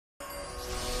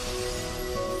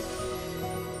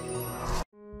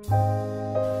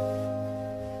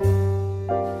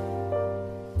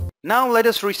Now let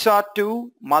us resort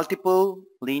to multiple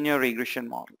linear regression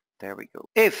model. There we go.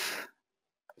 If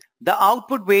the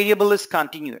output variable is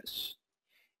continuous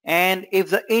and if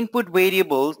the input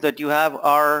variables that you have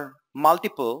are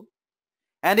multiple,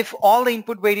 and if all the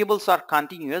input variables are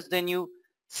continuous, then you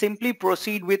simply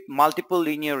proceed with multiple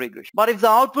linear regression. But if the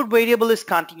output variable is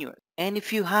continuous and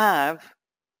if you have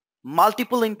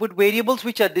multiple input variables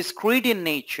which are discrete in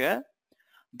nature,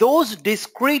 those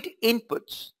discrete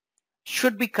inputs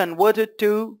should be converted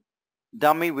to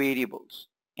dummy variables,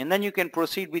 and then you can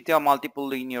proceed with your multiple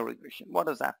linear regression. What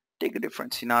is that? Take a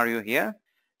different scenario here.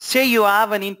 Say you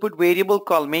have an input variable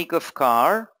called make of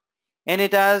car and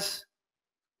it has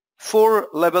 4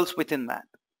 levels within that: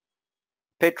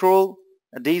 petrol,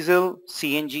 diesel,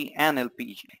 CNG and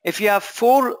LPG. If you have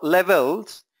 4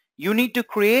 levels, you need to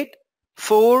create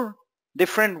 4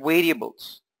 different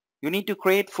variables. You need to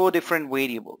create 4 different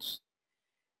variables.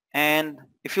 And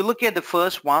if you look at the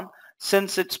first one,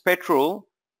 since it's petrol,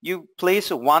 you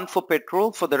place a 1 for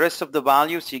petrol. For the rest of the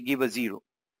values you give a 0.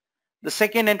 The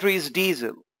second entry is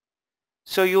diesel.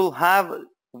 So you'll have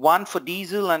 1 for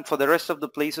diesel and for the rest of the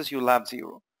places you'll have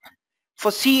 0.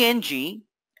 For CNG,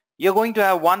 you're going to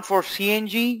have 1 for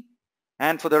CNG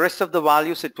and for the rest of the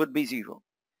values it would be 0.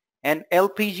 And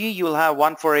LPG, you'll have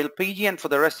 1 for LPG and for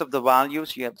the rest of the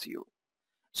values you have 0.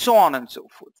 So on and so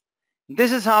forth.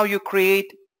 This is how you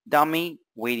create dummy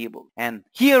variable. And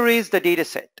here is the data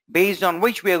set based on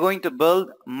which we are going to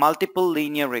build multiple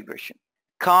linear regression.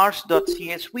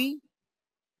 Cars.csv,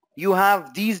 you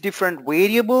have these different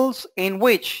variables in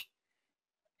which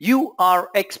you are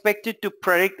expected to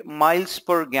predict miles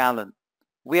per gallon.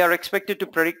 We are expected to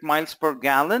predict miles per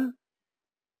gallon,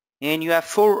 and you have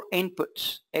 4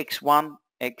 inputs: x1,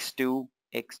 x2,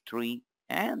 x3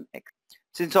 and x.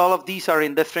 Since all of these are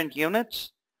in different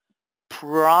units,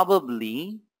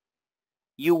 probably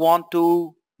you want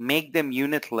to make them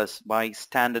unitless by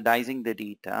standardizing the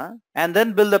data and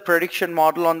then build a prediction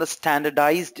model on the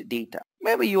standardized data.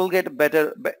 Maybe you'll get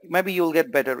better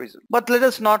results. But let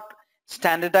us not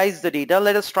standardize the data.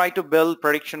 Let us try to build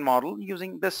prediction model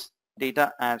using this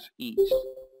data as is.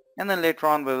 And then later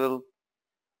on we will,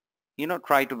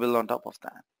 try to build on top of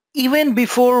that. Even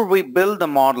before we build the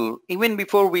model, even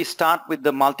before we start with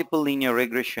the multiple linear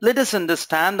regression, let us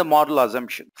understand the model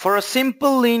assumption. For a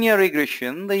simple linear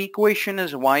regression, the equation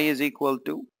is y is equal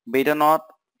to beta naught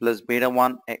plus beta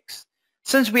 1 x.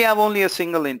 Since we have only a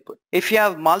single input, if you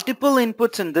have multiple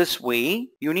inputs in this way,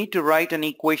 you need to write an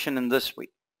equation in this way,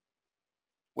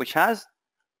 which has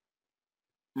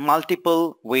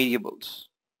multiple variables.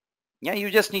 Yeah,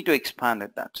 you just need to expand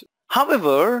it, that's it.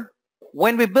 However,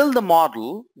 when we build the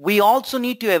model, we also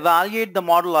need to evaluate the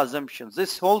model assumptions.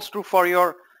 This holds true for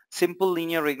your simple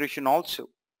linear regression also.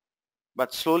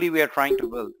 But slowly we are trying to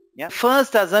build. Yeah.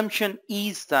 First assumption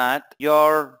is that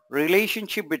your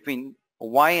relationship between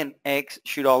y and x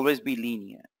should always be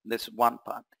linear. This is one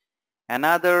part.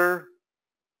 Another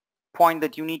point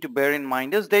that you need to bear in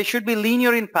mind is they should be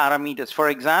linear in parameters. For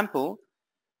example,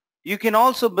 you can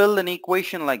also build an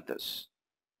equation like this.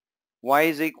 Y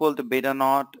is equal to beta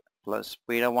naught plus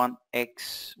beta 1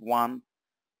 x1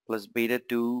 plus beta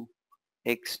 2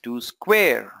 x2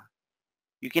 square.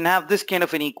 You can have this kind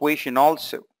of an equation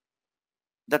also.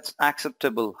 That's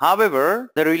acceptable.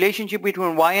 However, the relationship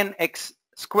between y and x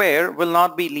square will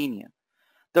not be linear.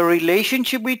 The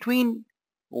relationship between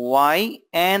y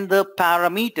and the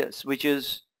parameters, which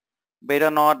is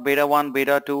beta naught, beta 1,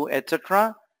 beta 2,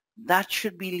 etc., that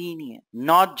should be linear.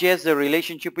 Not just the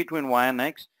relationship between y and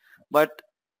x, but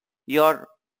your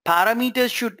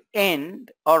parameters should end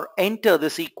or enter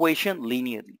this equation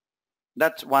linearly.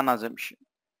 That's one assumption.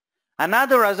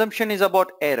 Another assumption is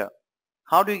about error.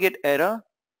 How do you get error?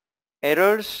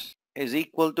 Errors is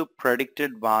equal to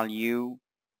predicted value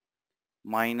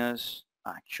minus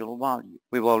actual value.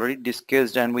 We've already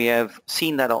discussed and we have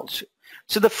seen that also.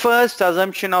 So the first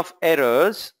assumption of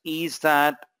errors is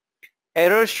that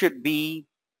errors should be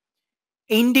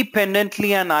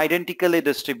independently and identically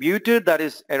distributed. That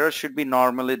is, errors should be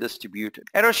normally distributed.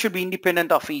 Errors should be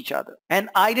independent of each other. And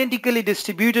identically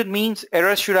distributed means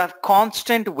errors should have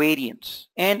constant variance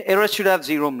and errors should have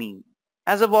zero mean.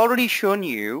 As I've already shown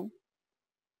you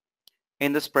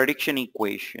in this prediction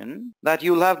equation, that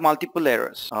you'll have multiple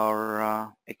errors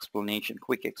or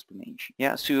quick explanation.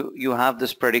 Yeah, so you have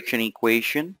this prediction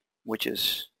equation, which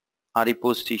is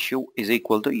adipose tissue is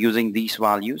equal to, using these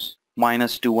values,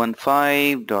 minus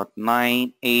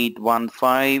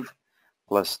 215.9815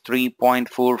 plus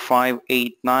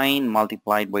 3.4589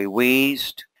 multiplied by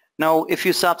waist. Now if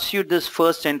you substitute this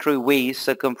first entry waist,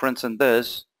 circumference, and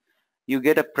this, you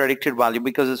get a predicted value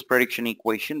because it's prediction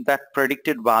equation. That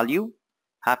predicted value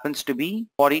happens to be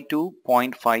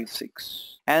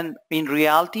 42.56. And in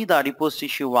reality, the adipose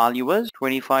tissue value was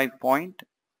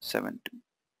 25.72.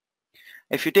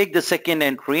 If you take the second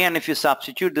entry and if you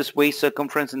substitute this waist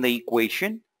circumference in the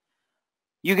equation,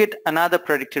 you get another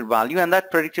predicted value, and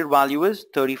that predicted value is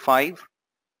 35.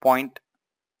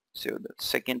 So the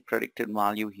second predicted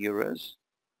value here is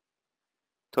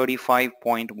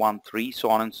 35.13, so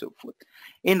on and so forth.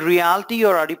 In reality,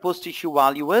 your adipose tissue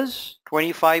value is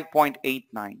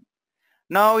 25.89.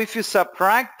 Now if you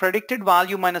subtract predicted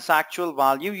value minus actual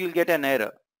value, you'll get an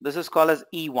error. This is called as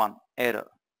E1 error.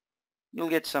 You'll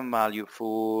get some value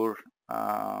for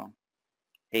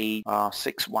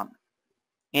 861.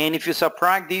 And if you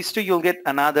subtract these two, you'll get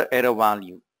another error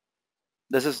value.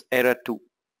 This is error 2.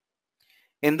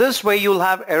 In this way, you'll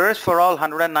have errors for all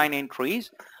 109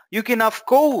 entries. You can of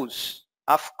course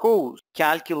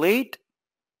calculate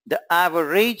the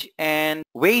average and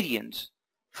variance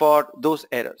for those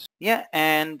errors. Yeah,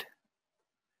 and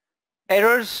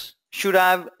errors should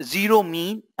have zero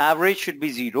mean, average should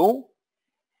be 0,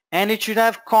 and it should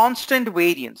have constant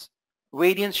variance.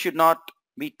 Variance should not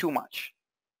be too much.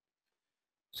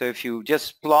 So if you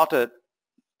just plot it,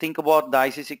 think about the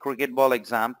ICC cricket ball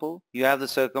example. You have the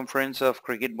circumference of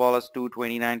cricket ball as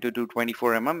 229 to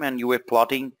 224 mm, and you were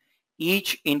plotting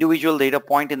each individual data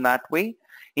point in that way.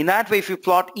 In that way, if you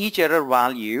plot each error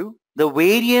value, the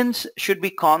variance should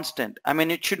be constant. I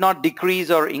mean, it should not decrease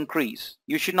or increase.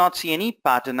 You should not see any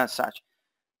pattern as such.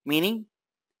 Meaning,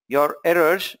 your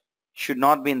errors should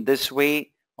not be in this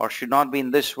way, or should not be in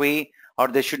this way, or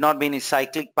there should not be any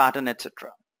cyclic pattern,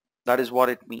 etc. That is what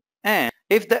it means. And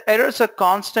if the errors are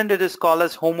constant, it is called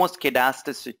as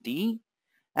homoscedasticity.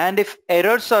 And if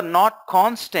errors are not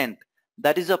constant,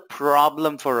 that is a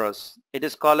problem for us. It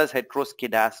is called as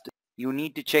heteroscedasticity. You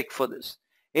need to check for this.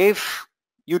 If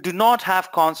you do not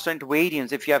have constant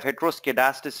variance, if you have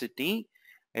heteroscedasticity,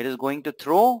 it is going to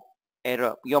throw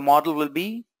error. Your model will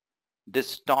be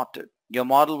distorted. Your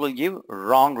model will give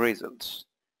wrong results.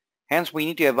 Hence, we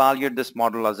need to evaluate this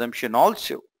model assumption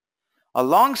also.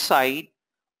 Alongside,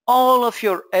 all of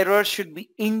your errors should be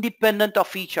independent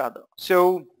of each other.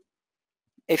 So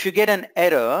if you get an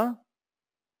error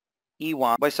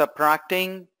E1 by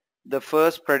subtracting the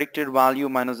first predicted value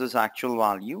minus this actual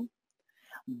value,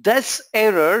 this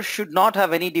error should not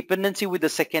have any dependency with the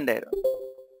second error,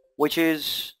 which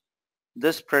is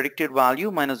this predicted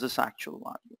value minus this actual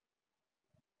value.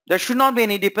 There should not be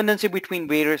any dependency between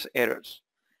various errors.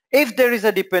 If there is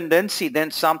a dependency,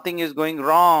 then something is going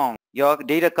wrong. Your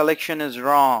data collection is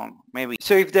wrong, maybe.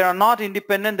 So if they are not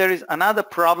independent, there is another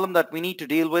problem that we need to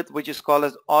deal with, which is called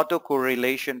as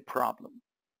autocorrelation problem.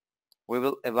 We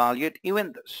will evaluate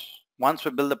even this. Once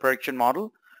we build the prediction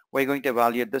model, we're going to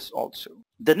evaluate this also.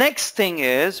 The next thing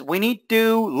is we need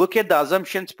to look at the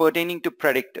assumptions pertaining to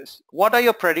predictors. What are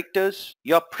your predictors?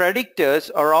 Your predictors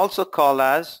are also called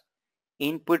as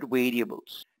input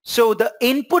variables. So the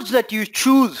inputs that you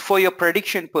choose for your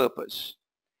prediction purpose,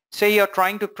 say you're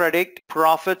trying to predict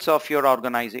profits of your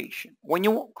organization. When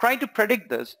you try to predict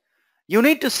this, you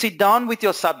need to sit down with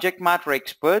your subject matter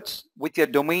experts, with your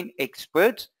domain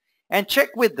experts, and check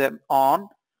with them on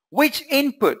which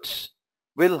inputs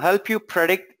will help you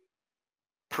predict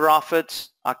profits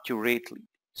accurately.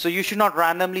 So you should not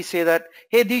randomly say that,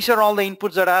 hey, these are all the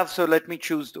inputs that I have, so let me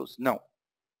choose those. No.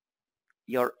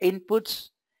 Your inputs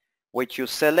which you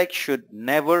select should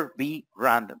never be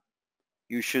random.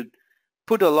 You should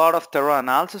put a lot of thorough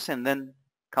analysis and then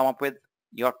come up with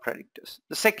your predictors.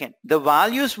 The second, the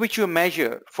values which you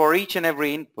measure for each and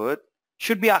every input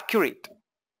should be accurate.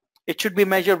 It should be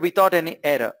measured without any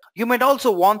error. You might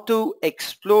also want to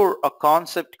explore a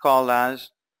concept called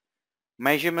as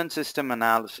measurement system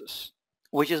analysis,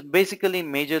 which is basically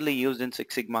majorly used in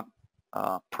Six Sigma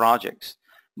projects.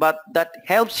 But that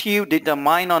helps you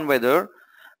determine on whether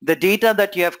the data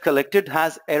that you have collected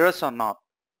has errors or not,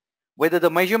 whether the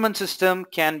measurement system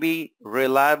can be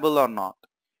reliable or not,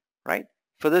 right?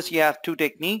 For this, you have two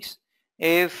techniques.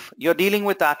 If you're dealing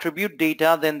with attribute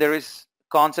data, then there is a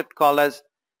concept called as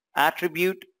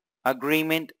attribute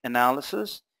agreement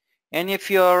analysis. And if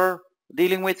you're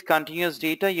dealing with continuous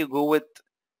data, you go with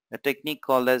a technique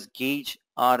called as gauge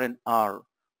R&R,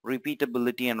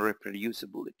 repeatability and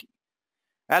reproducibility.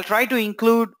 I'll try to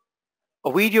include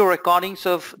video recordings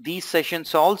of these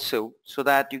sessions also so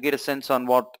that you get a sense on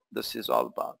what this is all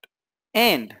about.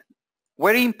 And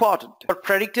very important, our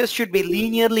predictors should be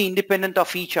linearly independent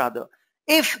of each other.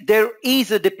 If there is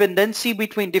a dependency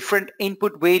between different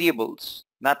input variables,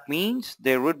 That means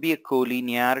there would be a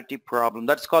collinearity problem.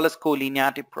 That's called as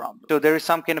collinearity problem. So there is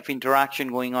some kind of interaction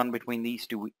going on between these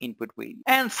two input variables.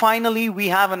 And finally, we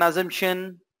have an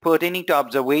assumption pertaining to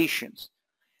observations.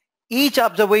 Each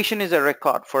observation is a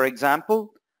record. For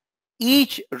example,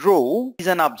 each row is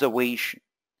an observation.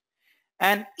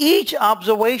 And each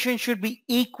observation should be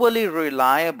equally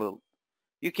reliable.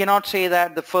 You cannot say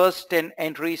that the first 10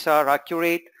 entries are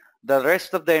accurate, the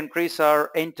rest of the entries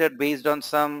are entered based on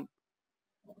some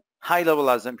high-level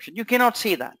assumption. You cannot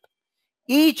say that.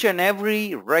 Each and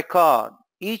every record,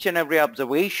 each and every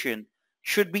observation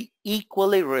should be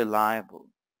equally reliable.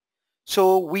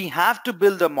 So we have to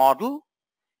build a model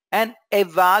and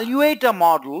evaluate a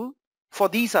model for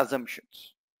these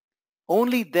assumptions.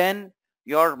 Only then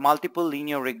your multiple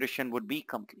linear regression would be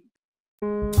complete.